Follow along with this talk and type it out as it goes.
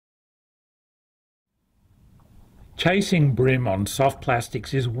Chasing brim on soft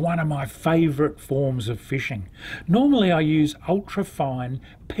plastics is one of my favourite forms of fishing. Normally I use ultra-fine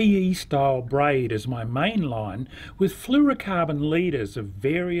PE style braid as my main line with fluorocarbon leaders of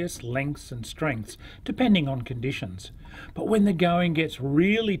various lengths and strengths depending on conditions. But when the going gets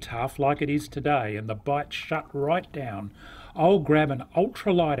really tough like it is today and the bites shut right down, I'll grab an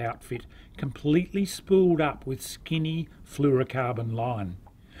ultralight outfit completely spooled up with skinny fluorocarbon line.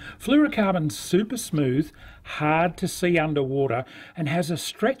 Fluorocarbon's super smooth, hard to see underwater and has a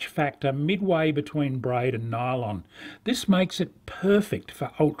stretch factor midway between braid and nylon. This makes it perfect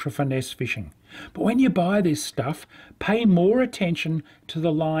for ultra finesse fishing. But when you buy this stuff, pay more attention to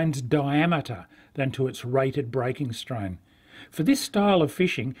the line's diameter than to its rated breaking strain. For this style of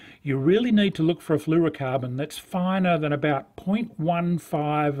fishing, you really need to look for a fluorocarbon that's finer than about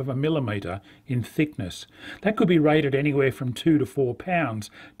 0.15 of a millimetre in thickness. That could be rated anywhere from 2 to 4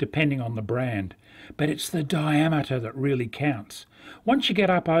 pounds, depending on the brand. But it's the diameter that really counts. Once you get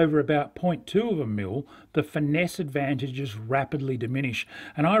up over about 0.2 of a mil, the finesse advantages rapidly diminish,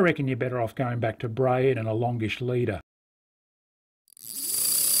 and I reckon you're better off going back to braid and a longish leader.